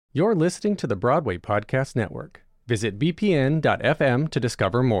You're listening to the Broadway Podcast Network. Visit bpn.fm to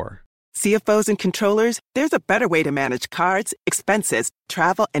discover more. CFOs and controllers, there's a better way to manage cards, expenses,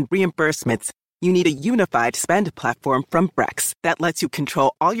 travel, and reimbursements. You need a unified spend platform from Brex that lets you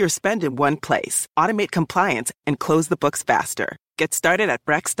control all your spend in one place, automate compliance, and close the books faster. Get started at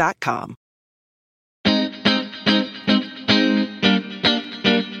Brex.com.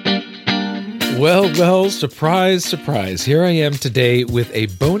 Well, surprise, surprise. Here I am today with a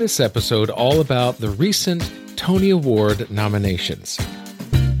bonus episode all about the recent Tony Award nominations.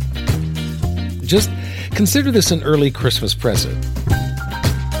 Just consider this an early Christmas present.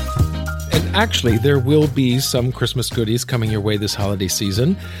 And actually, there will be some Christmas goodies coming your way this holiday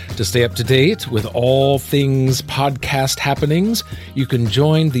season. To stay up to date with all things podcast happenings, you can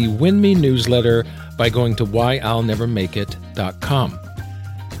join the Win Me newsletter by going to whyillnevermakeit.com.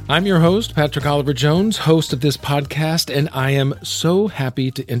 I'm your host, Patrick Oliver Jones, host of this podcast, and I am so happy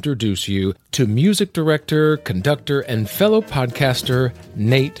to introduce you to music director, conductor, and fellow podcaster,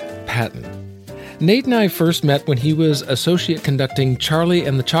 Nate Patten. Nate and I first met when he was associate conducting Charlie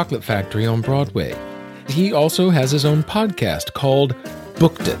and the Chocolate Factory on Broadway. He also has his own podcast called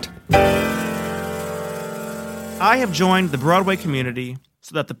Booked It. I have joined the Broadway community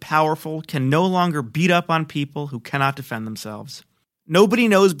so that the powerful can no longer beat up on people who cannot defend themselves. Nobody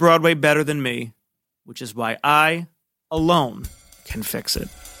knows Broadway better than me, which is why I, alone, can fix it.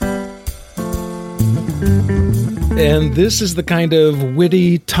 And this is the kind of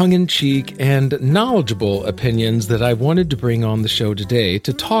witty, tongue-in-cheek, and knowledgeable opinions that I wanted to bring on the show today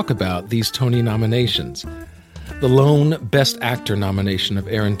to talk about these Tony nominations. The lone Best Actor nomination of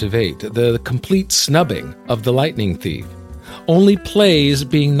Aaron Tveit, the complete snubbing of The Lightning Thief, only plays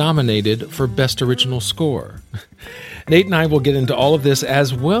being nominated for Best Original Score. Nate and I will get into all of this,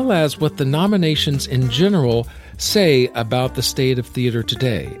 as well as what the nominations in general say about the state of theater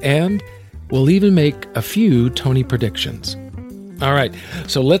today, and we'll even make a few Tony predictions. All right,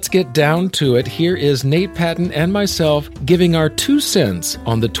 so let's get down to it. Here is Nate Patten and myself giving our 2 cents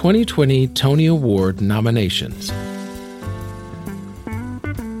on the 2020 Tony Award nominations.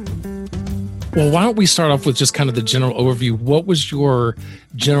 Well, why don't we start off with just kind of the general overview? What was your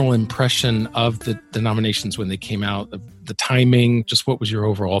general impression of the nominations when they came out, the timing, just what was your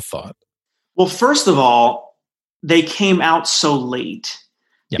overall thought? Well, first of all, they came out so late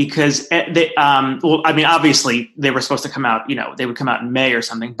because obviously they were supposed to come out, they would come out in May or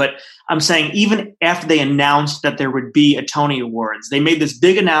something. But I'm saying even after they announced that there would be a Tony Awards, they made this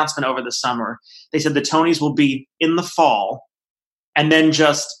big announcement over the summer. They said the Tonys will be in the fall, and then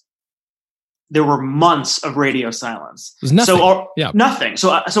there were months of radio silence. Nothing. Nothing.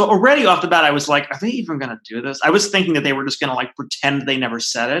 So already off the bat, I was like, are they even going to do this? I was thinking that they were just going to pretend they never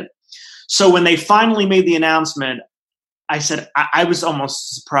said it. So when they finally made the announcement, I said, I was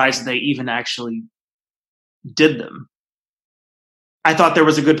almost surprised that they even actually did them. I thought there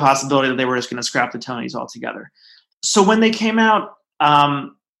was a good possibility that they were just going to scrap the Tonys altogether. So when they came out, I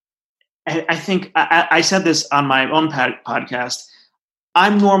think I said this on my own podcast.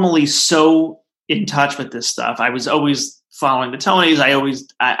 I'm normally so in touch with this stuff. I was always following the Tonys.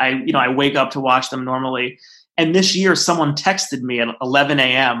 I wake up to watch them normally. And this year, someone texted me at 11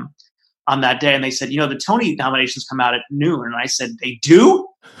 a.m. on that day, and they said, the Tony nominations come out at noon. And I said, they do?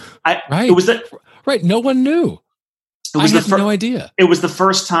 Right. Right. No one knew. I had no idea. It was the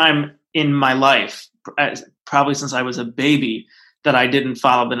first time in my life, probably since I was a baby, that I didn't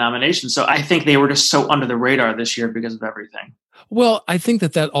follow the nominations. So I think they were just so under the radar this year because of everything. Well, I think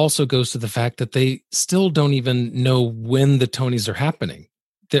that also goes to the fact that they still don't even know when the Tonys are happening.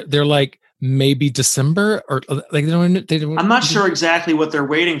 They're like maybe December, or they don't. I'm not sure exactly what they're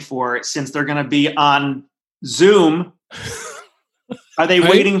waiting for, since they're going to be on Zoom. Are they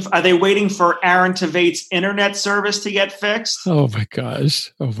waiting? Are they waiting for Aaron Tveit's internet service to get fixed? Oh my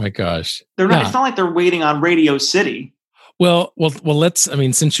gosh! They're not. Yeah. It's not like they're waiting on Radio City. Well.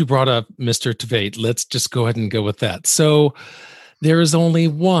 Since you brought up Mr. Tveit, let's just go ahead and go with that. So there is only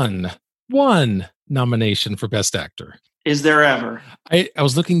one nomination for Best Actor. Is there ever? I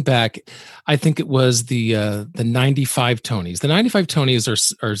was looking back. I think it was the 95 Tonys. The 95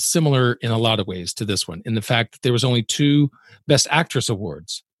 Tonys are similar in a lot of ways to this one, in the fact that there was only 2 Best Actress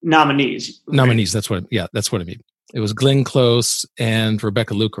awards. Nominees. That's what I mean. It was Glenn Close and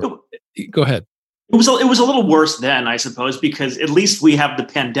Rebecca Luker. Go ahead. It was a little worse then, I suppose, because at least we have the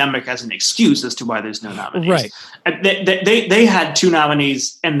pandemic as an excuse as to why there's no nominees. Right. They had 2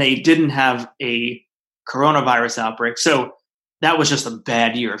 nominees, and they didn't have a coronavirus outbreak. So that was just a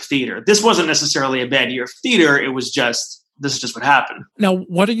bad year of theater. This wasn't necessarily a bad year of theater. It was just this is just what happened. Now,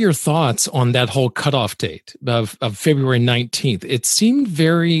 what are your thoughts on that whole cutoff date of February 19th? It seemed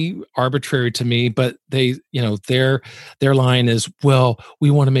very arbitrary to me, but they, their line is, well,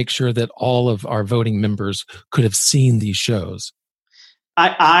 we want to make sure that all of our voting members could have seen these shows.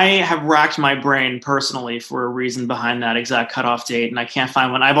 I have racked my brain personally for a reason behind that exact cutoff date, and I can't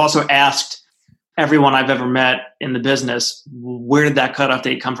find one. I've also asked everyone I've ever met in the business, where did that cutoff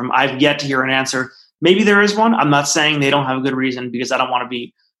date come from? I've yet to hear an answer. Maybe there is one. I'm not saying they don't have a good reason, because I don't want to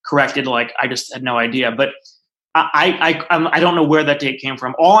be corrected like I just had no idea. But I don't know where that date came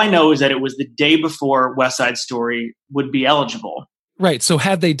from. All I know is that it was the day before West Side Story would be eligible. Right. So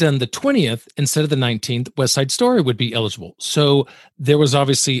had they done the 20th instead of the 19th, West Side Story would be eligible. So there was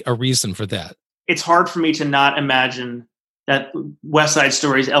obviously a reason for that. It's hard for me to not imagine that West Side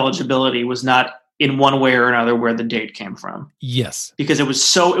Story's eligibility was not in one way or another where the date came from. Yes. Because it was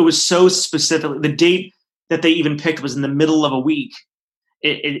so specifically, the date that they even picked was in the middle of a week.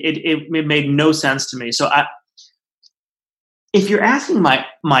 It made no sense to me. So if you're asking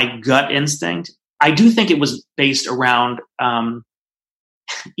my gut instinct, I do think it was based around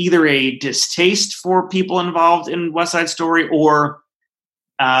either a distaste for people involved in West Side Story or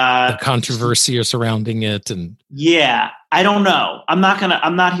the controversy surrounding it. And yeah, I don't know. I'm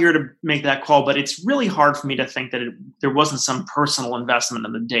not here to make that call, but it's really hard for me to think that there wasn't some personal investment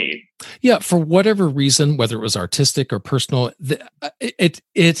in the date. Yeah, for whatever reason, whether it was artistic or personal,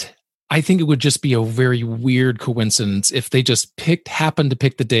 I think it would just be a very weird coincidence if they just happened to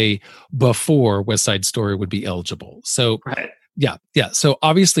pick the day before West Side Story would be eligible. So right. Yeah. So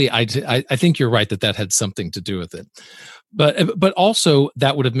obviously, I think you're right that had something to do with it, but also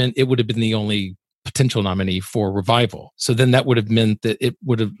that would have meant it would have been the only potential nominee for Revival. So then that would have meant that it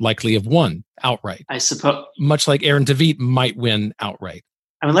would have likely have won outright. I suppose, much like Aaron Tveit might win outright.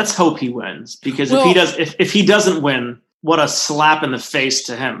 I mean, let's hope he wins, because if he doesn't win, what a slap in the face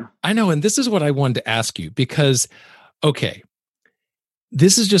to him. I know, and this is what I wanted to ask you, because okay,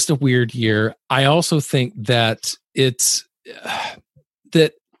 this is just a weird year. I also think that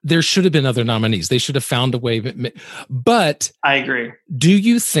that there should have been other nominees. They should have found a way. But I agree. Do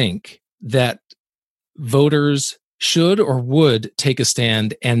you think that voters should or would take a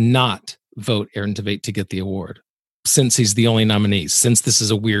stand and not vote Aaron Tveit to get the award, since he's the only nominee, since this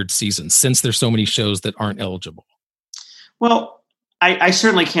is a weird season, since there's so many shows that aren't eligible? Well, I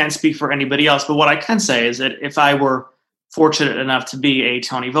certainly can't speak for anybody else, but what I can say is that if I were fortunate enough to be a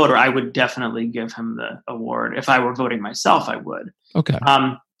Tony voter, I would definitely give him the award. If I were voting myself, I would. Okay.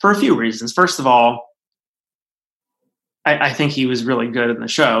 For a few reasons. First of all, I think he was really good in the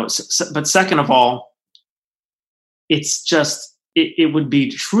show. But second of all, it's just, it would be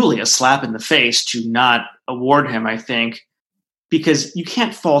truly a slap in the face to not award him, I think, because you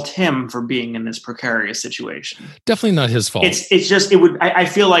can't fault him for being in this precarious situation. Definitely not his fault. I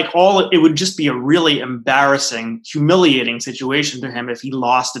feel like it would just be a really embarrassing, humiliating situation to him if he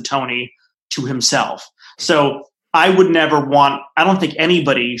lost a Tony to himself. So I don't think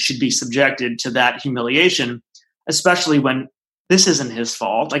anybody should be subjected to that humiliation, especially when this isn't his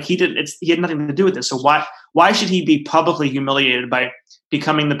fault. Like he had nothing to do with this. So why should he be publicly humiliated by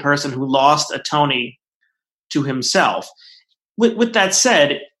becoming the person who lost a Tony to himself? With that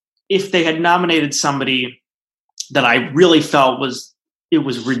said, if they had nominated somebody that I really felt it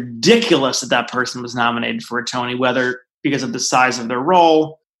was ridiculous that person was nominated for a Tony, whether because of the size of their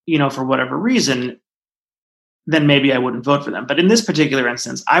role, for whatever reason, then maybe I wouldn't vote for them. But in this particular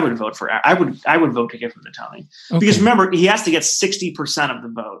instance, I would vote I would vote to give him the Tony. Okay. Because remember, he has to get 60% of the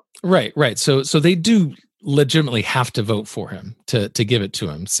vote. Right. So they do legitimately have to vote for him to give it to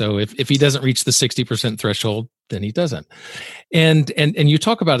him. So if he doesn't reach the 60% threshold, then he doesn't. And you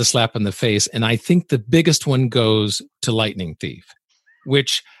talk about a slap in the face, and I think the biggest one goes to Lightning Thief,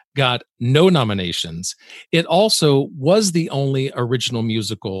 which got no nominations. It also was the only original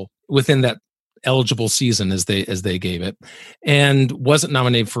musical within that eligible season, as they gave it, and wasn't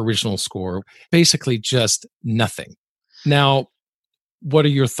nominated for original score. Basically just nothing. Now, what are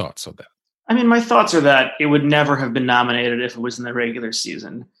your thoughts on that? I mean, my thoughts are that it would never have been nominated if it was in the regular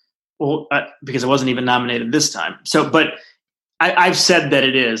season. Well, because it wasn't even nominated this time. So, but I've said that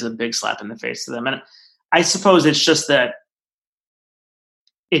it is a big slap in the face to them. And I suppose it's just that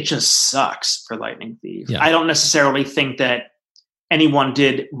it just sucks for Lightning Thief. Yeah. I don't necessarily think that anyone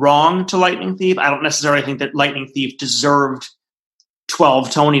did wrong to Lightning Thief. I don't necessarily think that Lightning Thief deserved 12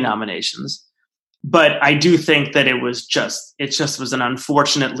 Tony nominations. But I do think that it just was an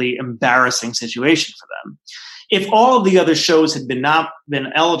unfortunately embarrassing situation for them. If all of the other shows had been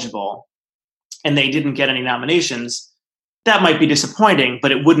eligible and they didn't get any nominations, that might be disappointing,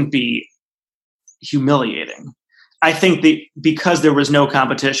 but it wouldn't be humiliating. I think because there was no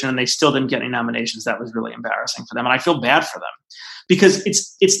competition and they still didn't get any nominations, that was really embarrassing for them. And I feel bad for them because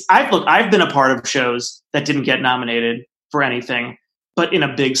I've been a part of shows that didn't get nominated for anything, but in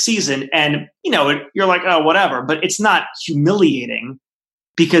a big season. And, you're like, oh, whatever, but it's not humiliating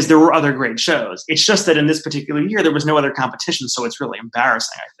because there were other great shows. It's just that in this particular year, there was no other competition. So it's really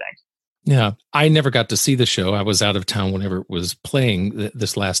embarrassing, I think. Yeah, I never got to see the show. I was out of town whenever it was playing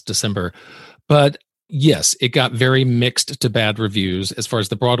this last December. But yes, it got very mixed to bad reviews as far as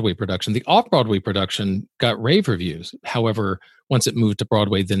the Broadway production. The off-Broadway production got rave reviews. However, once it moved to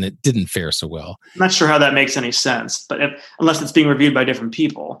Broadway, then it didn't fare so well. I'm not sure how that makes any sense, but unless it's being reviewed by different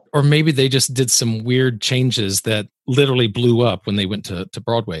people. Or maybe they just did some weird changes that literally blew up when they went to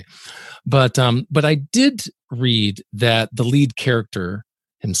Broadway. But I did read that the lead character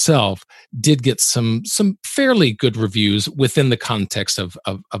himself did get some fairly good reviews within the context of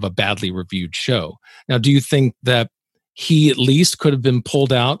a badly reviewed show. Now, do you think that he at least could have been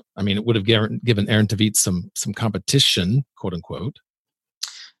pulled out? I mean, it would have given Aaron Tveit some competition, quote unquote.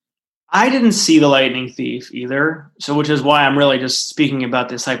 I didn't see The Lightning Thief either, so which is why I'm really just speaking about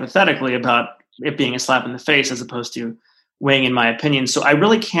this hypothetically about it being a slap in the face as opposed to weighing in my opinion. So I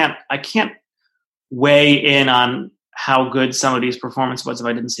really can't weigh in on how good some of these performances was if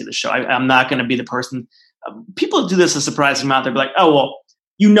I didn't see the show. I'm not going to be the person. People do this a surprising amount. They'll be like, oh, well,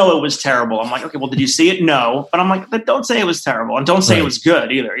 it was terrible. I'm like, okay, well, did you see it? No. But I'm like, but don't say it was terrible. And don't say it was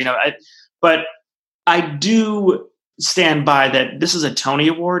good either. But I do stand by that this is a Tony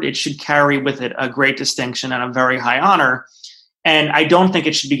Award. It should carry with it a great distinction and a very high honor. And I don't think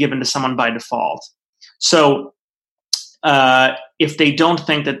it should be given to someone by default. So if they don't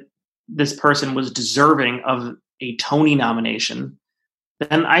think that this person was deserving of a Tony nomination,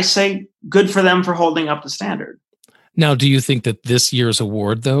 then I say good for them for holding up the standard. Now, do you think that this year's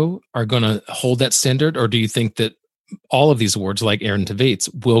award, though, are going to hold that standard? Or do you think that all of these awards, like Aaron Tveit's,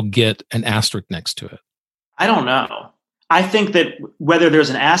 will get an asterisk next to it? I don't know. I think that whether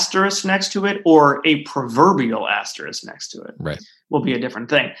there's an asterisk next to it or a proverbial asterisk next to it will be a different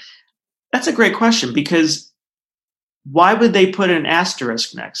thing. That's a great question, because why would they put an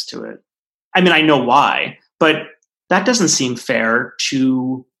asterisk next to it? I mean, I know why, but that doesn't seem fair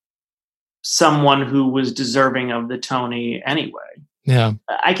to someone who was deserving of the Tony anyway. Yeah.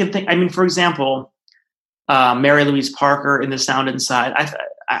 I can think, for example, Mary Louise Parker in The Sound Inside,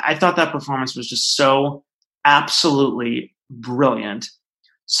 I thought that performance was just so absolutely brilliant.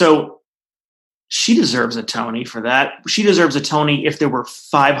 So she deserves a Tony for that. She deserves a Tony if there were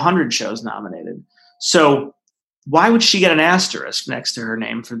 500 shows nominated. So why would she get an asterisk next to her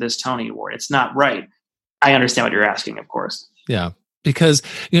name for this Tony Award? It's not right. I understand what you're asking, of course. Yeah, because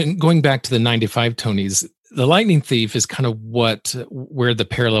going back to the 95 Tonys, The Lightning Thief is kind of where the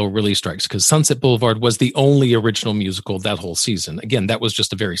parallel really strikes, because Sunset Boulevard was the only original musical that whole season. Again, that was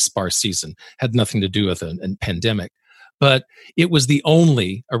just a very sparse season, had nothing to do with a pandemic, but it was the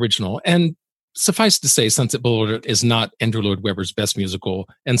only original. And suffice to say, Sunset Boulevard is not Andrew Lloyd Webber's best musical,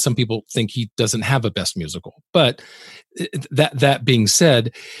 and some people think he doesn't have a best musical. But that being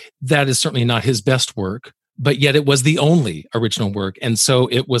said, that is certainly not his best work, but yet it was the only original work. And so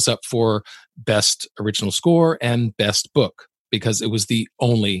it was up for best original score and best book, because it was the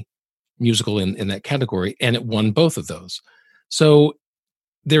only musical in that category, and it won both of those. So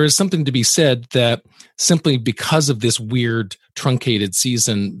there is something to be said that simply because of this weird truncated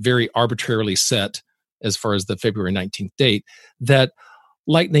season, very arbitrarily set as far as the February 19th date, that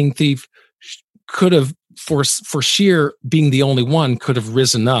Lightning Thief could have, for sheer being the only one, could have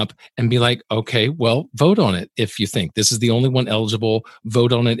risen up and be like, okay, well, vote on it if you think this is the only one eligible.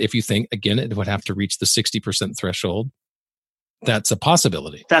 Vote on it if you think, again, it would have to reach the 60% threshold. That's a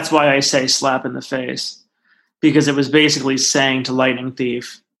possibility. That's why I say slap in the face, because it was basically saying to Lightning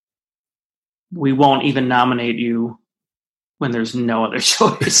Thief, we won't even nominate you when there's no other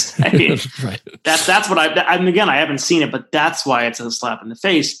choice. I mean, right. That's what again, I haven't seen it, but that's why it's a slap in the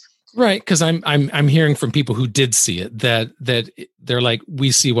face. Right, because I'm hearing from people who did see it that they're like,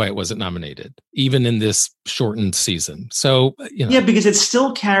 we see why it wasn't nominated, even in this shortened season. So yeah, because it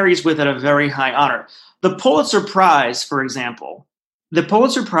still carries with it a very high honor. The Pulitzer Prize, for example, the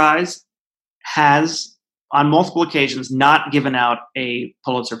Pulitzer Prize has on multiple occasions not given out a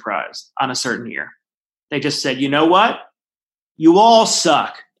Pulitzer Prize on a certain year. They just said, you know what, you all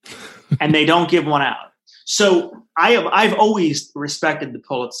suck, and they don't give one out. So I've always respected the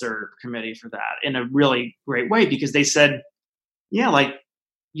Pulitzer Committee for that in a really great way, because they said, yeah, like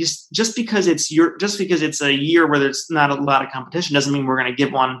just because it's a year where there's not a lot of competition doesn't mean we're going to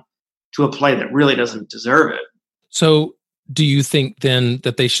give one to a play that really doesn't deserve it. So do you think then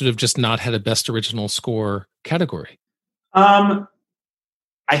that they should have just not had a best original score category?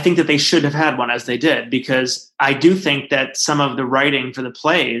 I think that they should have had one, as they did, because I do think that some of the writing for the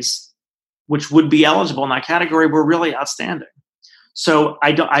plays, which would be eligible in that category, were really outstanding. So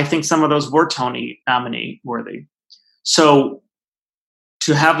I think some of those were Tony nominee worthy. So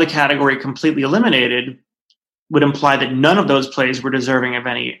to have the category completely eliminated would imply that none of those plays were deserving of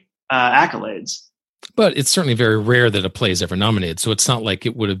any accolades. But it's certainly very rare that a play is ever nominated. So it's not like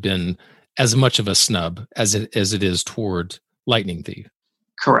it would have been as much of a snub as it is toward Lightning Thief.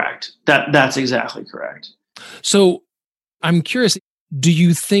 Correct. That's exactly correct. So I'm curious, do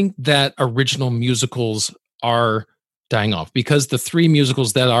you think that original musicals are dying off? Because the three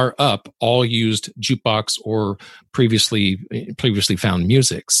musicals that are up all used jukebox or previously found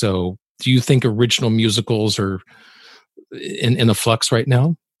music. So do you think original musicals are in a flux right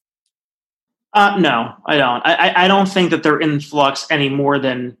now? No, I don't. I don't think that they're in flux any more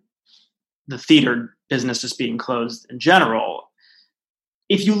than the theater business is being closed in general.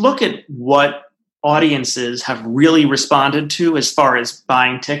 If you look at what audiences have really responded to as far as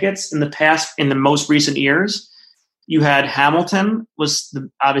buying tickets in the most recent years, you had Hamilton was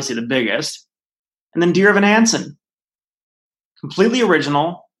obviously the biggest, and then Dear Evan Hansen, completely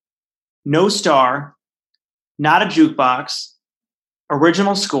original, no star, not a jukebox,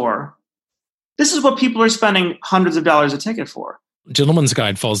 original score. This is what people are spending hundreds of dollars a ticket for. Gentleman's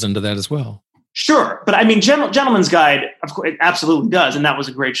Guide falls into that as well. Sure, but I mean, Gentleman's Guide, of course, it absolutely does, and that was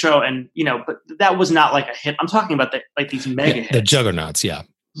a great show. And but that was not like a hit. I'm talking about these mega hits, the juggernauts, yeah.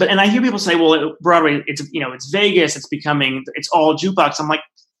 And I hear people say, "Well, Broadway, it's Vegas, it's all jukebox." I'm like,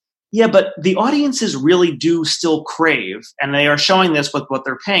 yeah, but the audiences really do still crave, and they are showing this with what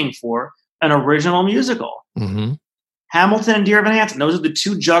they're paying for, an original musical. Mm-hmm. Hamilton and Dear Evan Hansen, those are the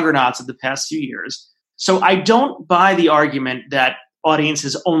two juggernauts of the past few years. So I don't buy the argument that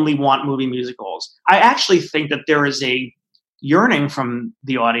audiences only want movie musicals. I actually think that there is a yearning from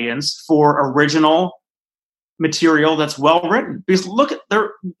the audience for original material that's well written. Because look at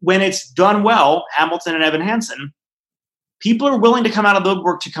when it's done well, Hamilton and Evan Hansen, people are willing to come out of the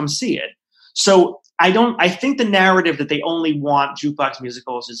woodwork to come see it. So I think the narrative that they only want jukebox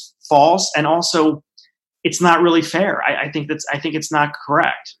musicals is false, and also it's not really fair. I think it's not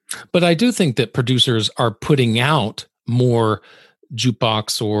correct. But I do think that producers are putting out more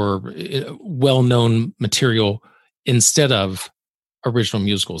jukebox or well-known material instead of original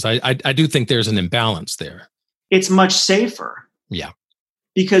musicals. I do think there's an imbalance there. It's much safer. Yeah.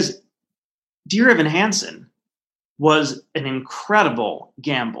 Because Dear Evan Hansen was an incredible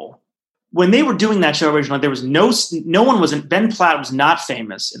gamble. When they were doing that show originally, there was Ben Platt was not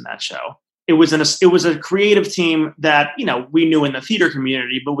famous in that show. It was a creative team that, we knew in the theater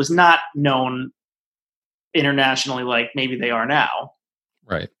community, but was not known internationally like maybe they are now.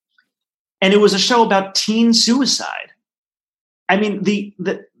 Right. And it was a show about teen suicide. I mean,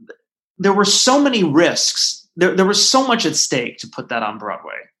 there were so many risks. There was so much at stake to put that on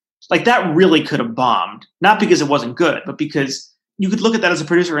Broadway. Like, that really could have bombed, not because it wasn't good, but because you could look at that as a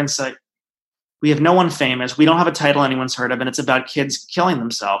producer and say, we have no one famous. We don't have a title anyone's heard of, and it's about kids killing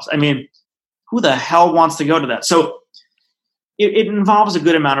themselves. I mean, who the hell wants to go to that? So it involves a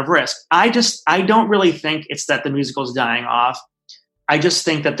good amount of risk. I don't really think it's that the musical is dying off. I just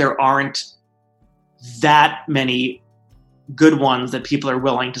think that there aren't that many good ones that people are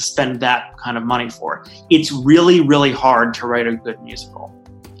willing to spend that kind of money for. It's really, really hard to write a good musical,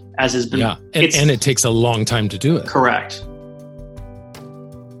 as has been. Yeah, and it takes a long time to do it. Correct.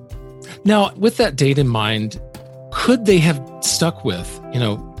 Now, with that date in mind, could they have stuck with,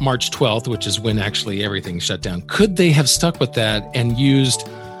 March 12th, which is when actually everything shut down? Could they have stuck with that and used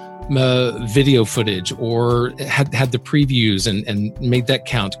video footage or had the previews and made that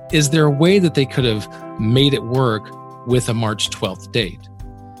count? Is there a way that they could have made it work with a March 12th date?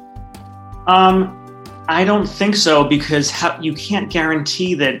 I don't think so, because you can't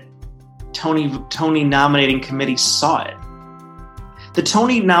guarantee that Tony nominating committee saw it. The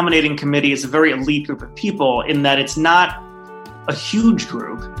Tony nominating committee is a very elite group of people in that it's not a huge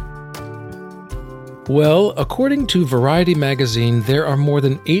group. Well, according to Variety magazine, there are more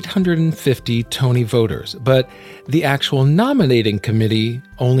than 850 Tony voters, but the actual nominating committee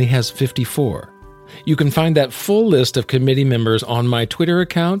only has 54. You can find that full list of committee members on my Twitter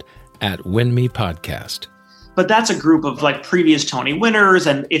account at WinMePodcast. But that's a group of previous Tony winners,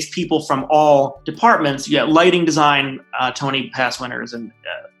 and it's people from all departments. You got lighting design, Tony past winners, and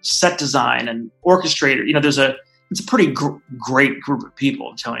set design and orchestrator. It's a pretty great group of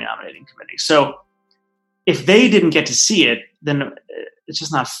people, the Tony nominating committee. So if they didn't get to see it, then it's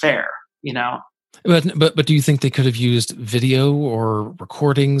just not fair, But do you think they could have used video or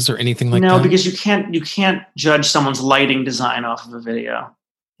recordings or anything like that? No, because you can't judge someone's lighting design off of a video.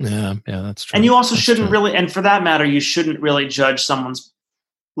 Yeah, that's true. And you also shouldn't really, and for that matter, you shouldn't really judge someone's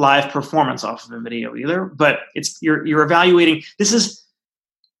live performance off of a video either. But you're evaluating.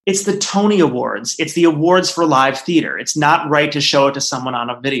 It's the Tony Awards. It's the awards for live theater. It's not right to show it to someone on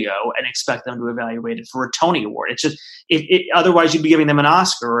a video and expect them to evaluate it for a Tony Award. It's just otherwise you'd be giving them an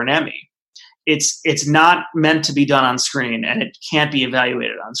Oscar or an Emmy. It's not meant to be done on screen, and it can't be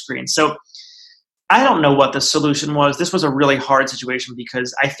evaluated on screen. So I don't know what the solution was. This was a really hard situation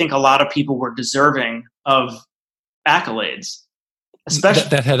because I think a lot of people were deserving of accolades, especially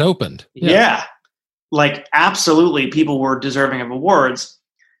that had opened. Yeah. Like absolutely people were deserving of awards.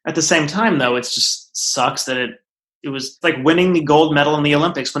 At the same time, though, it just sucks that it was like winning the gold medal in the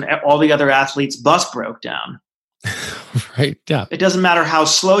Olympics when all the other athletes' bus broke down. Right. Yeah. It doesn't matter how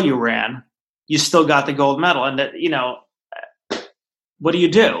slow you ran, you still got the gold medal. And that, what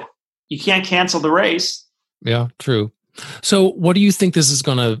do? You can't cancel the race. Yeah, true. So what do you think this is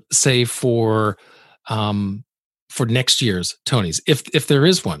going to say for next year's Tonys, if there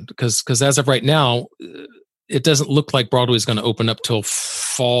is one? Because as of right now, it doesn't look like Broadway is going to open up till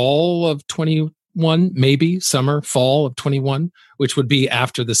fall of 21, maybe fall of 21, which would be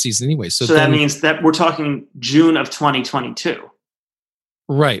after the season anyway. So that means that we're talking June of 2022.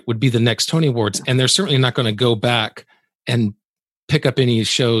 Right, would be the next Tony Awards. And they're certainly not going to go back and pick up any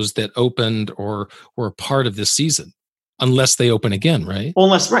shows that opened or were part of this season unless they open again, right?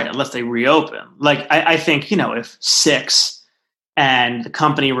 Well, unless they reopen. Like, I think, if Six and the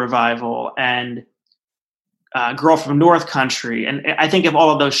Company Revival and Girl from North Country, and I think if all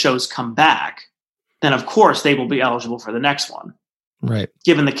of those shows come back, then of course they will be eligible for the next one. Right.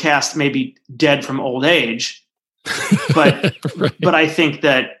 Given the cast may be dead from old age. But right. But I think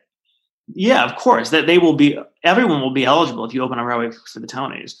that, yeah, of course, that everyone will be eligible if you open a Broadway for the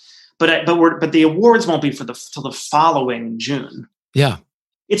Tonys. But the awards won't be till the following June. Yeah.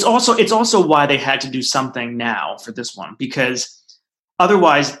 It's also why they had to do something now for this one, because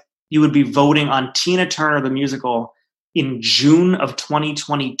otherwise you would be voting on Tina Turner the musical in June of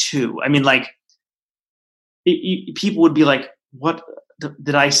 2022. I mean, like, people would be like, "What?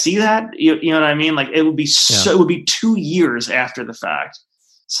 Did I see that?" You know what I mean? Like, it would be it would be 2 years after the fact.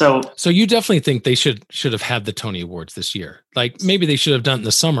 So you definitely think they should have had the Tony Awards this year. Like, maybe they should have done it in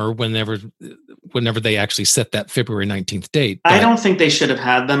the summer whenever they actually set that February 19th date. But I don't think they should have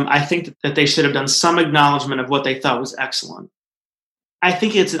had them. I think that they should have done some acknowledgement of what they thought was excellent. I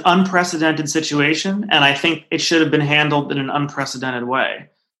think it's an unprecedented situation, and I think it should have been handled in an unprecedented way.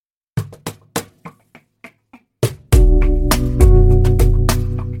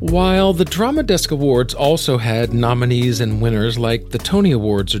 While the Drama Desk Awards also had nominees and winners like the Tony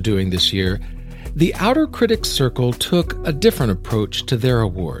Awards are doing this year, the Outer Critics Circle took a different approach to their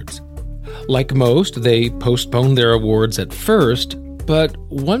awards. Like most, they postponed their awards at first, but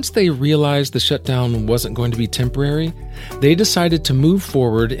once they realized the shutdown wasn't going to be temporary, they decided to move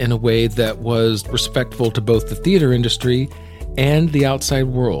forward in a way that was respectful to both the theater industry and the outside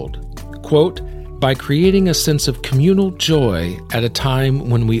world. Quote, by creating a sense of communal joy at a time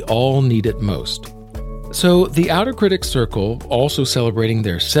when we all need it most. So the Outer Critics Circle, also celebrating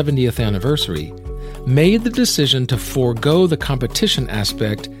their 70th anniversary, made the decision to forego the competition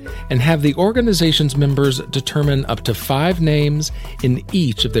aspect and have the organization's members determine up to 5 names in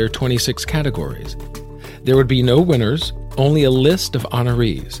each of their 26 categories. There would be no winners, only a list of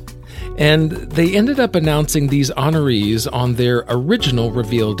honorees. And they ended up announcing these honorees on their original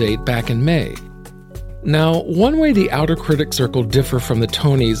reveal date back in May. Now, one way the Outer Critics Circle differ from the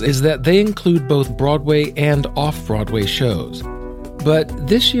Tonys is that they include both Broadway and off-Broadway shows. But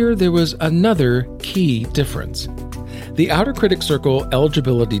this year there was another key difference. The Outer Critics Circle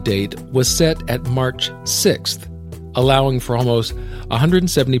eligibility date was set at March 6th, allowing for almost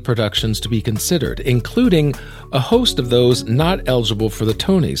 170 productions to be considered, including a host of those not eligible for the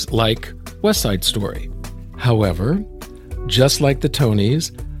Tonys, like West Side Story. However, just like the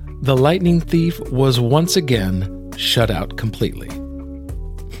Tonys, The Lightning Thief was once again shut out completely.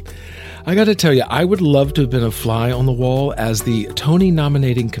 I gotta tell you, I would love to have been a fly on the wall as the Tony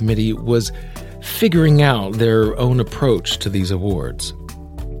nominating committee was figuring out their own approach to these awards.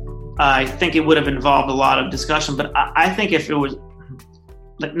 I think it would have involved a lot of discussion, but I think if it was,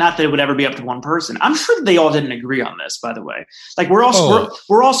 not that it would ever be up to one person. I'm sure they all didn't agree on this, by the way. Like, we're all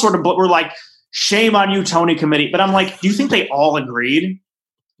sort of, we're like, shame on you, Tony committee. But I'm like, do you think they all agreed?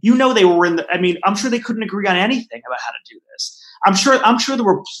 They were I'm sure they couldn't agree on anything about how to do this. I'm sure there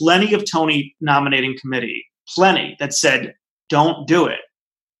were plenty of Tony nominating committee, plenty, that said, don't do it.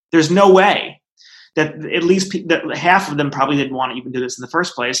 There's no way. that at least that half of them probably didn't want to even do this in the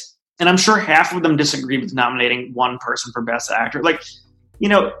first place. And I'm sure half of them disagreed with nominating one person for Best Actor. Like,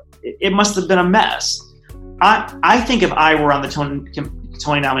 it must have been a mess. I think if I were on the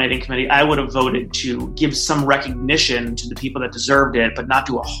Tony nominating committee, I would have voted to give some recognition to the people that deserved it, but not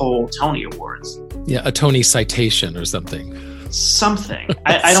do a whole Tony Awards. Yeah, a Tony citation or something.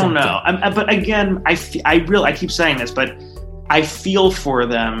 I don't know. But again, I keep saying this, but I feel for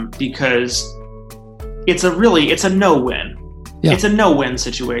them because it's a no-win. Yeah. It's a no-win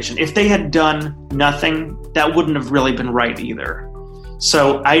situation. If they had done nothing, that wouldn't have really been right either.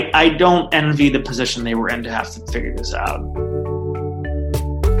 So I don't envy the position they were in to have to figure this out.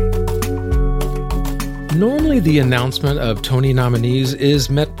 Normally, the announcement of Tony nominees is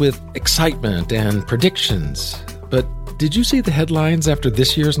met with excitement and predictions. But did you see the headlines after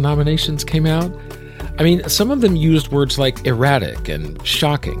this year's nominations came out? I mean, some of them used words like erratic and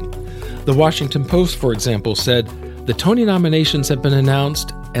shocking. The Washington Post, for example, said, "The Tony nominations have been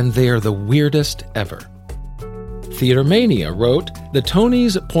announced, and they are the weirdest ever." Theater Mania wrote, "The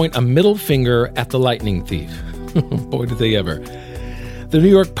Tonys point a middle finger at the lightning thief." Boy, did they ever. The New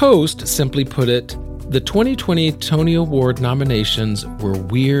York Post simply put it, "The 2020 Tony Award nominations were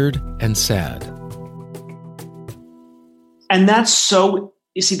weird and sad." And that's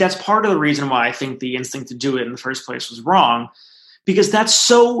part of the reason why I think the instinct to do it in the first place was wrong, because that's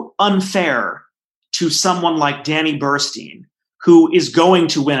so unfair to someone like Danny Burstein, who is going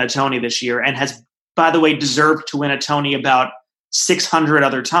to win a Tony this year and has, by the way, deserved to win a Tony about 600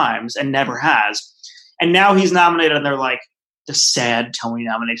 other times and never has. And now he's nominated and they're like, the sad Tony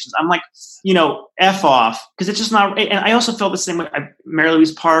nominations. I'm like, F off, because it's just not. And I also felt the same way. Mary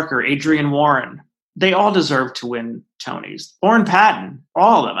Louise Parker, Adrienne Warren, they all deserve to win Tonys. Lauren Patten,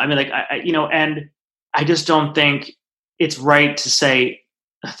 all of them. I mean, and I just don't think it's right to say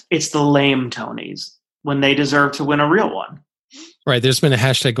it's the lame Tonys when they deserve to win a real one. Right. There's been a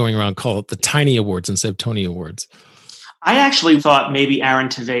hashtag going around called the Tiny Awards instead of Tony Awards. I actually thought maybe Aaron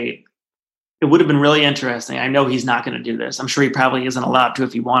Tveit, it would have been really interesting. I know he's not going to do this. I'm sure he probably isn't allowed to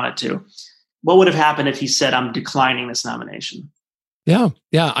if he wanted to. What would have happened if he said, "I'm declining this nomination"? Yeah.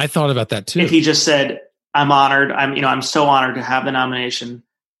 Yeah. I thought about that too. If he just said, "I'm honored. I'm so honored to have the nomination,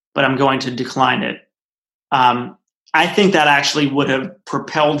 but I'm going to decline it." I think that actually would have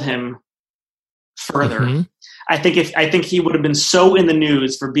propelled him further. Mm-hmm. I think he would have been so in the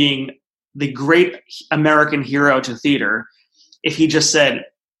news for being the great American hero to theater if he just said,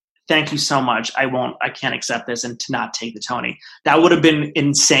 "Thank you so much. I can't accept this," and to not take the Tony. That would have been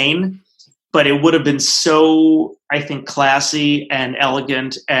insane, but it would have been so, I think, classy and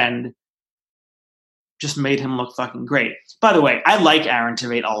elegant and just made him look fucking great. By the way, I like Aaron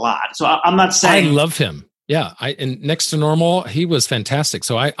Tveit a lot. So I'm not saying... I love him. Yeah. And Next to Normal, he was fantastic.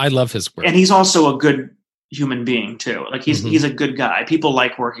 So I love his work. And he's also a good human being too. Like he's a good guy. People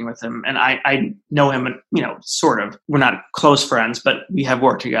like working with him. And I know him, sort of. We're not close friends, but we have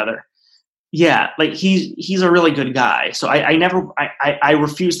worked together. Yeah, like he's a really good guy. So I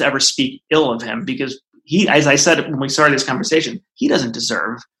refuse to ever speak ill of him because he, as I said when we started this conversation, he doesn't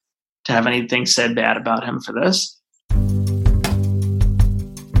deserve to have anything said bad about him for this.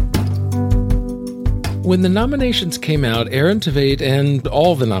 When the nominations came out, Aaron Tveit and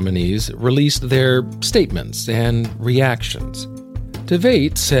all the nominees released their statements and reactions.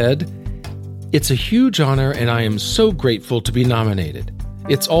 Tveit said, "It's a huge honor and I am so grateful to be nominated.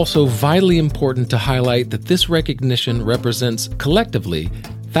 It's also vitally important to highlight that this recognition represents, collectively,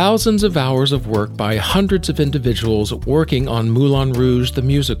 thousands of hours of work by hundreds of individuals working on Moulin Rouge the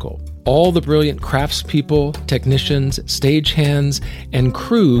musical. All the brilliant craftspeople, technicians, stagehands, and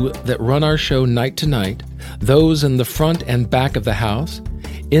crew that run our show night to night, those in the front and back of the house,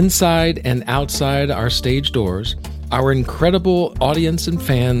 inside and outside our stage doors, our incredible audience and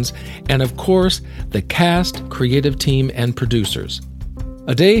fans, and of course, the cast, creative team, and producers.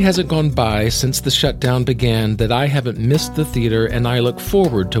 A day hasn't gone by since the shutdown began that I haven't missed the theater, and I look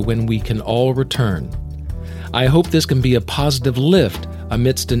forward to when we can all return. I hope this can be a positive lift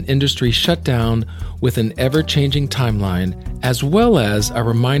amidst an industry shutdown with an ever-changing timeline, as well as a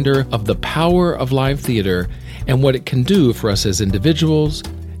reminder of the power of live theater and what it can do for us as individuals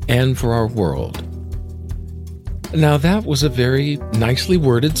and for our world." Now that was a very nicely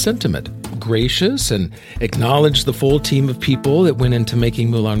worded sentiment. Gracious and acknowledged the full team of people that went into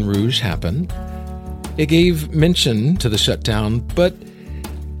making Moulin Rouge happen. It gave mention to the shutdown, but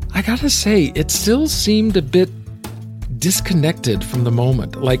I gotta say, it still seemed a bit disconnected from the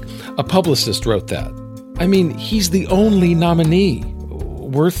moment. Like a publicist wrote that. I mean, he's the only nominee.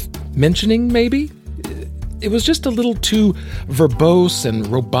 Worth mentioning, maybe? it was just a little too verbose and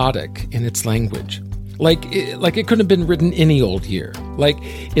robotic in its language. Like it couldn't have been written any old year. Like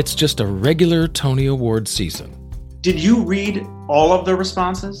it's just a regular Tony Award season. Did you read all of the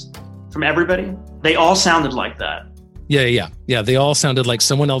responses from everybody? They all sounded like that. Yeah. They all sounded like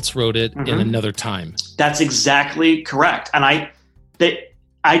someone else wrote it in another time. That's exactly correct. And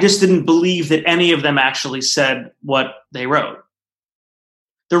I just didn't believe that any of them actually said what they wrote.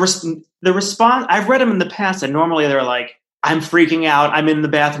 The response, I've read them in the past, and normally they're like, I'm freaking out, I'm in the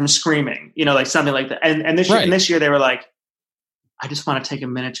bathroom screaming, like something like that. And this year they were like, I just want to take a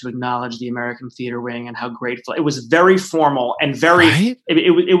minute to acknowledge the American Theater Wing and how grateful. It was very formal and very, right?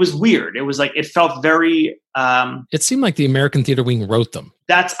 It was weird. It was like, it felt very... it seemed like the American Theater Wing wrote them.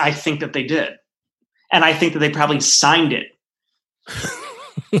 I think that they did. And I think that they probably signed it.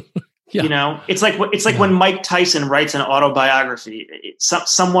 Yeah. It's like when Mike Tyson writes an autobiography,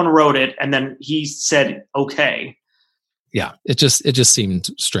 someone wrote it and then he said, okay. Yeah. It just seemed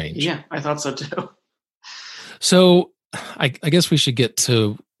strange. Yeah, I thought so too. So I guess we should get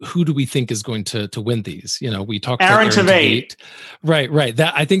to who do we think is going to win these? We talked about Aaron Tveit. Right.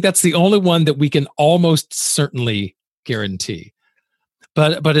 I think that's the only one that we can almost certainly guarantee.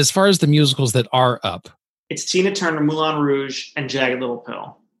 But as far as the musicals that are up, it's Tina Turner, Moulin Rouge, and Jagged Little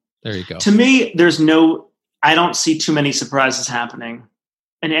Pill. There you go. To me, I don't see too many surprises happening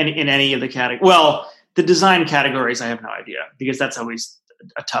in any of the categories. Well, the design categories, I have no idea, because that's always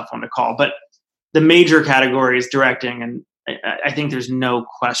a tough one to call. But the major categories, directing, and I think there's no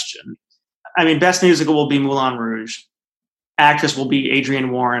question. I mean, best musical will be Moulin Rouge. Actress will be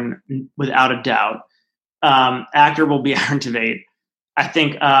Adrienne Warren, without a doubt. Actor will be Aaron Tveit. I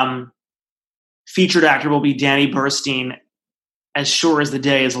think featured actor will be Danny Burstein, as sure as the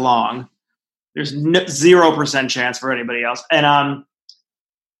day is long. There's 0% chance for anybody else. And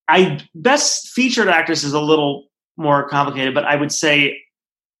best featured actress is a little more complicated, but I would say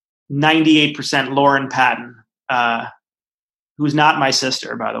 98% Lauren Patten, who's not my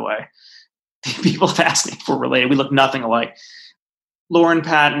sister, by the way. People have asked me if we're related. We look nothing alike. Lauren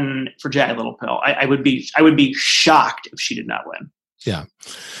Patten for Jagged Little Pill. I would be shocked if she did not win. Yeah.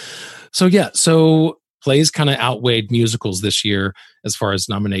 So plays kind of outweighed musicals this year as far as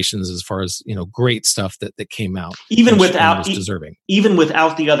nominations, as far as, great stuff that came out. Even without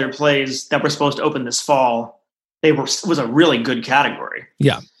the other plays that were supposed to open this fall, was a really good category.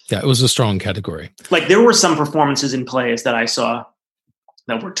 Yeah, it was a strong category. Like there were some performances in plays that I saw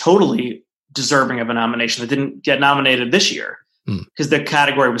that were totally deserving of a nomination that didn't get nominated this year because the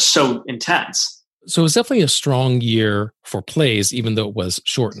category was so intense. So it was definitely a strong year for plays, even though it was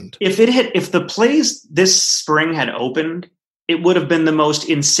shortened. If the plays this spring had opened, it would have been the most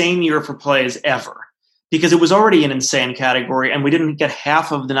insane year for plays ever, because it was already an insane category and we didn't get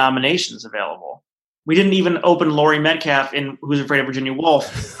half of the nominations available. We didn't even open Laurie Metcalf in Who's Afraid of Virginia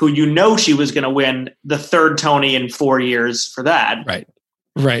Woolf, who she was going to win the third Tony in 4 years for that.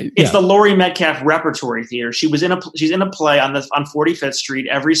 Right. It's the Laurie Metcalf Repertory Theater. She's in a play on 45th Street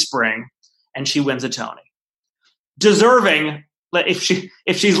every spring. And she wins a Tony. Deserving. If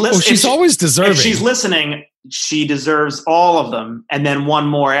she's listening, she's always deserving. If she's listening, she deserves all of them, and then one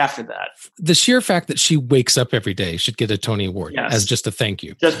more after that. The sheer fact that she wakes up every day should get a Tony Award as just a thank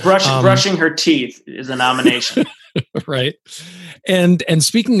you. Just brushing her teeth is a nomination. Right. And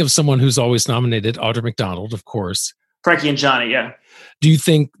speaking of someone who's always nominated, Audra McDonald, of course. Frankie and Johnny, yeah. Do you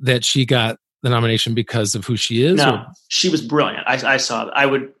think that she got the nomination because of who she is? No, she was brilliant. I saw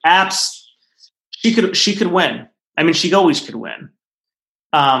that. She could win. I mean, she always could win.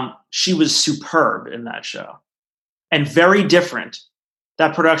 She was superb in that show and very different.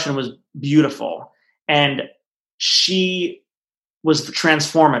 That production was beautiful. And she was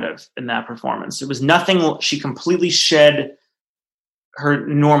transformative in that performance. It was nothing. She completely shed her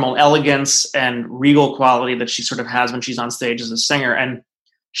normal elegance and regal quality that she sort of has when she's on stage as a singer. And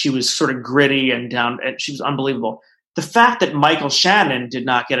she was sort of gritty and down, and she was unbelievable. The fact that Michael Shannon did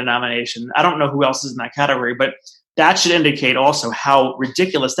not get a nomination, I don't know who else is in that category, but that should indicate also how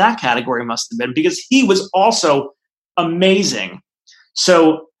ridiculous that category must have been, because he was also amazing.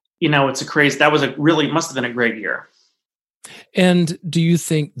 So, it's must have been a great year. And do you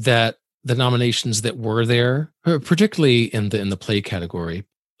think that the nominations that were there, particularly in the play category,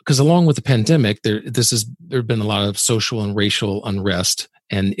 because along with the pandemic, there have been a lot of social and racial unrest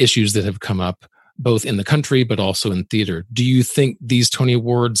and issues that have come up both in the country, but also in theater. Do you think these Tony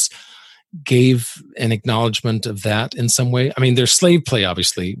Awards gave an acknowledgement of that in some way? I mean, there's Slave Play,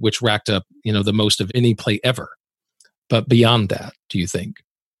 obviously, which racked up, the most of any play ever. But beyond that, do you think?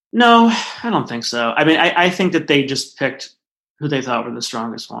 No, I don't think so. I mean, I think that they just picked who they thought were the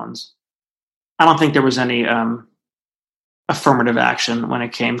strongest ones. I don't think there was any affirmative action when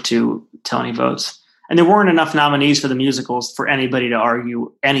it came to Tony votes. And there weren't enough nominees for the musicals for anybody to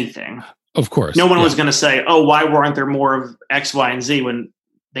argue anything. Of course. No one was going to say, oh, why weren't there more of X, Y, and Z when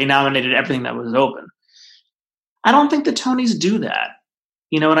they nominated everything that was open? I don't think the Tonys do that.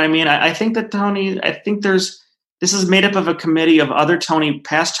 You know what I mean? I think that this is made up of a committee of other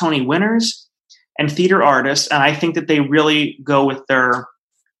past Tony winners and theater artists. And I think that they really go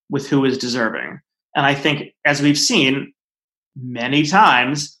with who is deserving. And I think, as we've seen many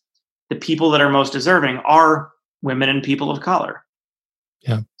times, the people that are most deserving are women and people of color.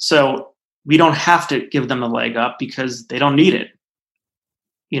 Yeah. So we don't have to give them a leg up because they don't need it.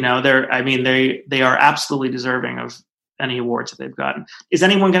 You know, they are absolutely deserving of any awards that they've gotten. Is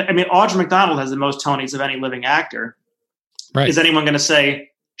anyone going to, Audra McDonald has the most Tonys of any living actor. Right. Is anyone going to say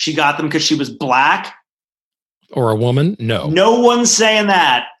she got them because she was black? Or a woman? No. No one's saying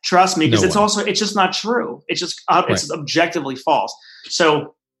that. Trust me, because No it's just not true. It's just, it's objectively false.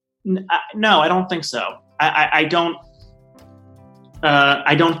 So no, I don't think so. I don't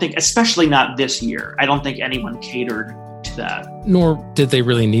think, especially not this year, I don't think anyone catered to that. Nor did they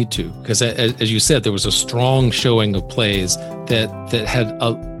really need to, because as you said, there was a strong showing of plays that had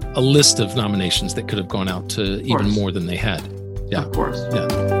a list of nominations that could have gone out to even more than they had. Yeah, of course. Yeah.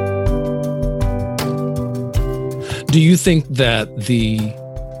 Do you think that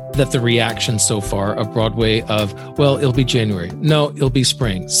the reaction so far of Broadway of, well, it'll be January, no, it'll be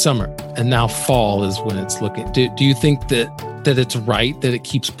spring, summer, and now fall is when it's looking. Do you think that it's right that it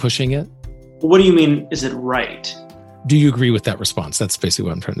keeps pushing it? What do you mean, is it right? Do you agree with that response? That's basically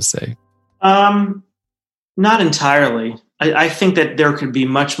what I'm trying to say. Not entirely. I think that there could be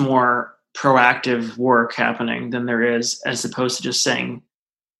much more proactive work happening than there is, as opposed to just saying,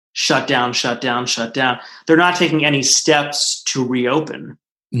 shut down, shut down, shut down. They're not taking any steps to reopen.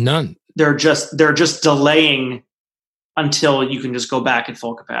 None. They're just delaying until you can just go back at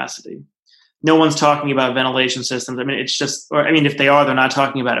full capacity. No one's talking about ventilation systems. It's just, if they are, they're not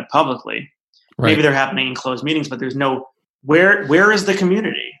talking about it publicly. Right. Maybe they're happening in closed meetings, but there's no, where is the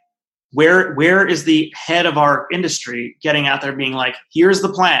community? Where is the head of our industry getting out there being like, here's the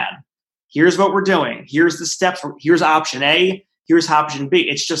plan. Here's what we're doing. Here's the steps. Here's option A. Here's option B.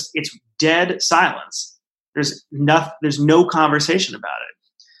 It's dead silence. There's no conversation about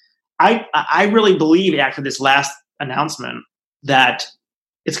it. I really believe after this last announcement that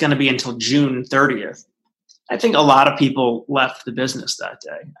it's going to be until June 30th. I think a lot of people left the business that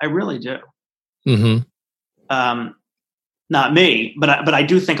day. I really do. Mm-hmm. Not me, but I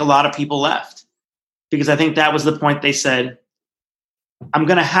do think a lot of people left because I think that was the point. They said, I'm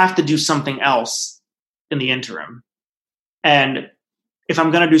going to have to do something else in the interim. And if I'm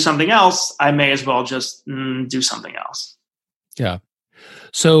going to do something else, I may as well just do something else. Yeah.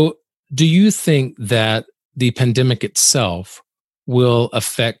 So do you think that the pandemic itself will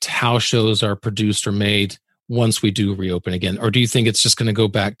affect how shows are produced or made once we do reopen again? Or do you think it's just going to go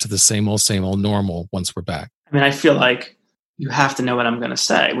back to the same old normal once we're back? I feel like you have to know what I'm going to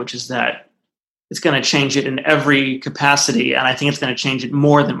say, which is that it's going to change it in every capacity. And I think it's going to change it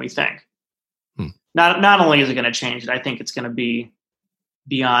more than we think. Not only is it going to change it, I think it's going to be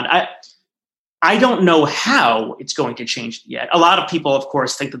beyond. I don't know how it's going to change it yet. A lot of people, of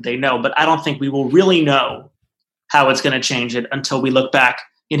course, think that they know, but I don't think we will really know how it's going to change it until we look back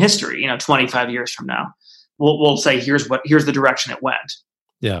in history, 25 years from now. We'll say, here's the direction it went.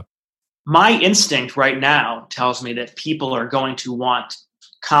 Yeah. My instinct right now tells me that people are going to want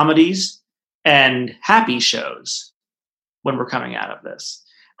comedies and happy shows when we're coming out of this.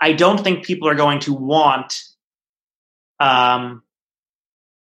 I don't think people are going to want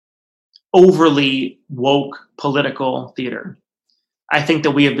overly woke political theater. I think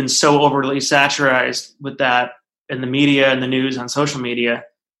that we have been so overly satirized with that in the media and the news on social media.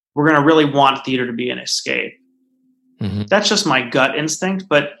 We're going to really want theater to be an escape. Mm-hmm. That's just my gut instinct,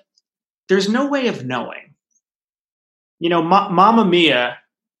 but there's no way of knowing. Mamma Mia,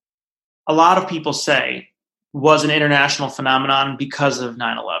 a lot of people say, was an international phenomenon because of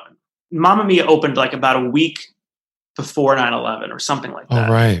 9/11. Mamma Mia opened like about a week before 9/11 or something like that.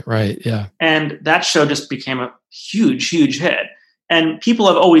 Oh, right, yeah. And that show just became a huge, huge hit. And people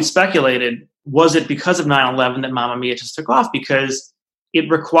have always speculated, was it because of 9/11 that Mamma Mia just took off? Because it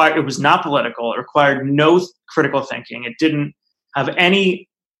was not political. It required no critical thinking. It didn't have any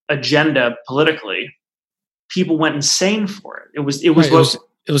agenda politically. People went insane for it. It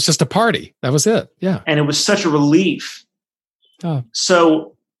was just a party. That was it. Yeah. And it was such a relief. Oh.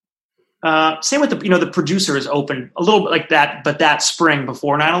 So same with the producer is open a little bit like that, but that spring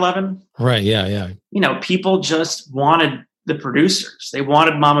before 9/11. Right. Yeah. People just wanted the producers. They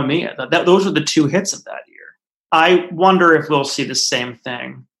wanted Mamma Mia. Those were the two hits of that year. I wonder if we'll see the same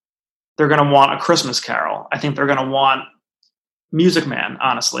thing. They're going to want A Christmas Carol. I think they're going to want Music Man.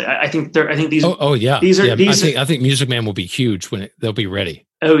 Honestly, I think these. I think Music Man will be huge when they'll be ready.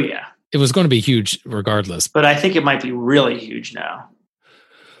 Oh yeah, it was going to be huge regardless. But I think it might be really huge now.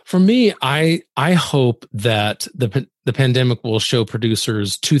 For me, I hope that the pandemic will show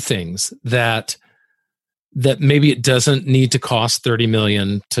producers two things: that maybe it doesn't need to cost $30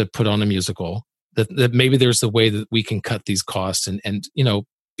 million to put on a musical. That maybe there's a way that we can cut these costs, and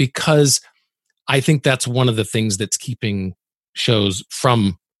because I think that's one of the things that's keeping shows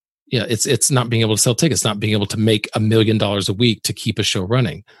from, it's not being able to sell tickets, not being able to make $1 million a week to keep a show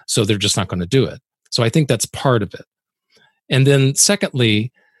running. So they're just not going to do it. So I think that's part of it. And then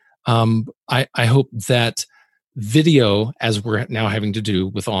secondly, I hope that video, as we're now having to do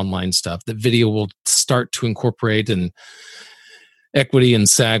with online stuff, that video will start to incorporate, and Equity and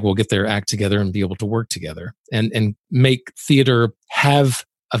SAG will get their act together and be able to work together and make theater have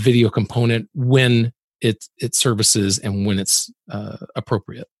a video component when it services and when it's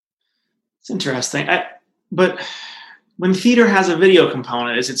appropriate. It's interesting. But when theater has a video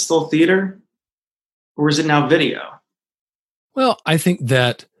component, is it still theater or is it now video? Well, I think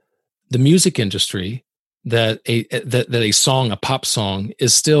that the music industry, that a song, a pop song,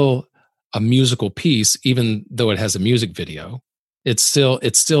 is still a musical piece, even though it has a music video. It's still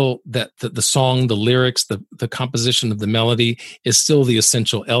that the song, the lyrics, the composition of the melody is still the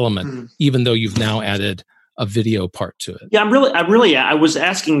essential element, even though you've now added a video part to it. Yeah, I was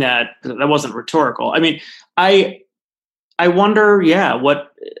asking that. That wasn't rhetorical. I mean, I wonder. Yeah,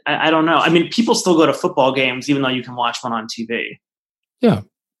 I don't know. I mean, people still go to football games, even though you can watch one on TV. Yeah,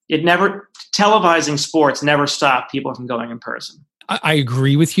 televising sports never stopped people from going in person. I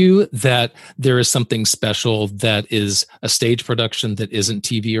agree with you that there is something special that is a stage production that isn't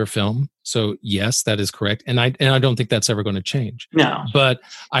TV or film. So yes, that is correct, and I don't think that's ever going to change. No, but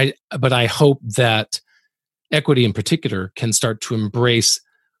I hope that Equity in particular can start to embrace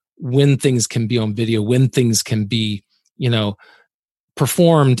when things can be on video, when things can be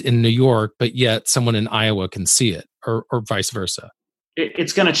performed in New York, but yet someone in Iowa can see it, or vice versa.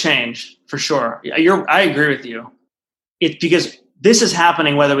 It's going to change for sure. I agree with you. It's because this is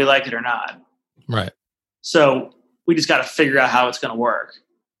happening whether we like it or not. Right. So we just got to figure out how it's going to work.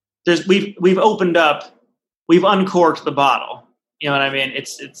 We've opened up, we've uncorked the bottle. You know what I mean?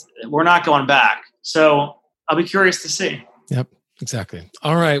 It's we're not going back. So I'll be curious to see. Yep, exactly.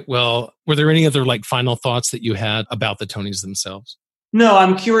 All right. Well, were there any other final thoughts that you had about the Tonys themselves? No,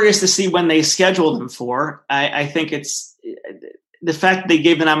 I'm curious to see when they schedule them for. I think it's the fact that they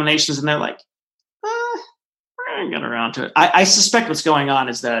gave the nominations and they're like, we're going to get around to it. I suspect what's going on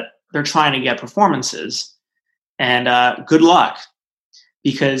is that they're trying to get performances, and good luck,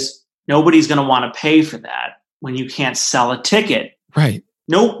 because nobody's going to want to pay for that when you can't sell a ticket. Right.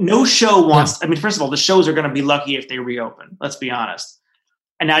 No show wants. Yeah. I mean, first of all, the shows are going to be lucky if they reopen. Let's be honest.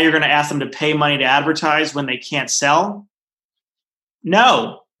 And now you're going to ask them to pay money to advertise when they can't sell.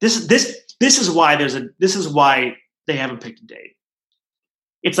 No, this is why they haven't picked a date.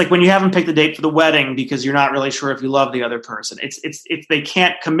 It's like when you haven't picked a date for the wedding because you're not really sure if you love the other person. It's they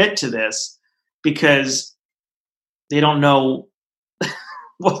can't commit to this because they don't know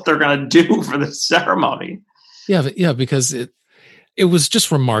what they're going to do for the ceremony. Yeah, because it was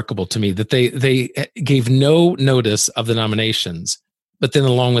just remarkable to me that they gave no notice of the nominations, but then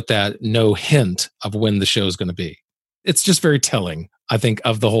along with that, no hint of when the show is going to be. It's just very telling, I think,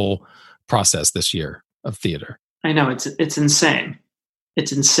 of the whole process this year of theater. I know, it's insane.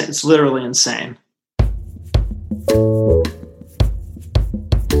 It's insane. It's literally insane.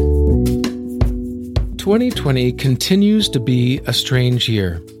 "2020 continues to be a strange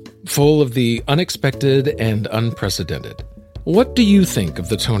year, full of the unexpected and unprecedented. What do you think of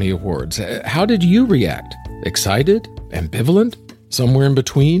the Tony Awards? How did you react? Excited? Ambivalent? Somewhere in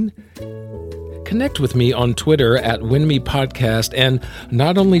between? Connect with me on Twitter at WinMePodcast, and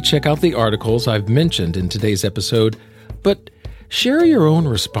not only check out the articles I've mentioned in today's episode, but share your own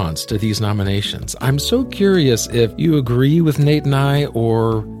response to these nominations. I'm so curious if you agree with Nate and I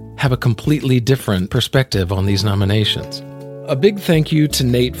or have a completely different perspective on these nominations. A big thank you to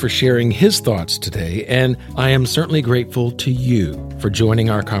Nate for sharing his thoughts today, and I am certainly grateful to you for joining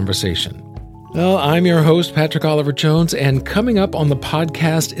our conversation. Well, I'm your host, Patrick Oliver Jones, and coming up on the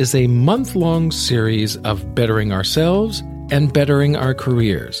podcast is a month-long series of bettering ourselves and bettering our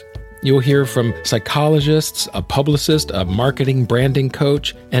careers. You'll hear from psychologists, a publicist, a marketing branding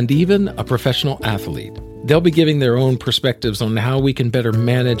coach, and even a professional athlete. They'll be giving their own perspectives on how we can better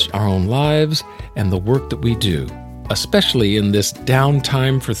manage our own lives and the work that we do. especially in this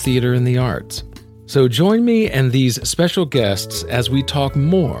downtime for theater and the arts. So join me and these special guests as we talk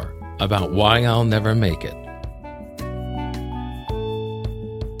more about why I'll never make it.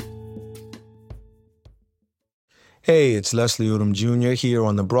 Hey, it's Leslie Odom Jr. here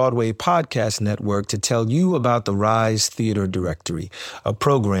on the Broadway Podcast Network to tell you about the Rise Theater Directory, a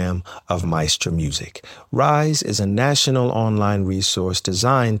program of Maestro Music. Rise is a national online resource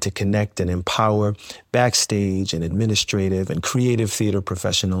designed to connect and empower backstage and administrative and creative theater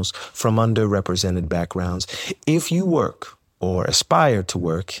professionals from underrepresented backgrounds. If you work or aspire to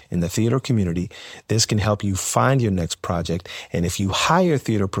work in the theater community, this can help you find your next project. And if you hire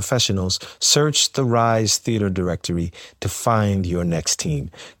theater professionals, search the Rise Theater Directory to find your next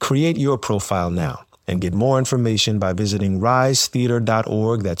team. Create your profile now and get more information by visiting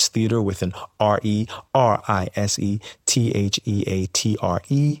risetheater.org. That's theater with an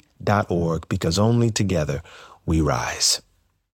RERISETHEATRE.org, because only together we rise.